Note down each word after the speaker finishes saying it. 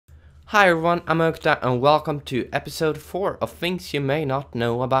Hi everyone, I'm Okta and welcome to episode 4 of things you may not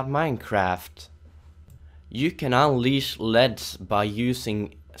know about Minecraft. You can unleash leads by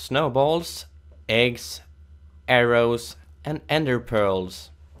using snowballs, eggs, arrows and ender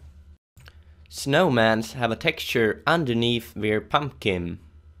pearls. Snowmans have a texture underneath their pumpkin.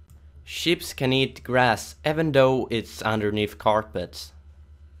 Sheep can eat grass even though it's underneath carpets.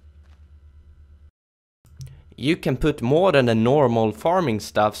 You can put more than the normal farming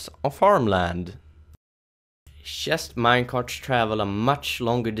stuffs on farmland. Chest minecarts travel a much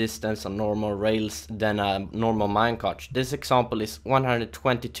longer distance on normal rails than a normal minecart. This example is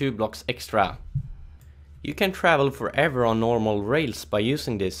 122 blocks extra. You can travel forever on normal rails by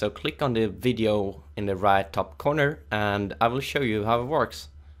using this, so click on the video in the right top corner and I will show you how it works.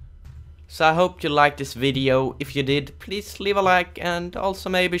 So I hope you liked this video. If you did, please leave a like and also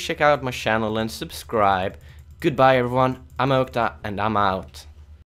maybe check out my channel and subscribe. Goodbye everyone, I'm Okta and I'm out.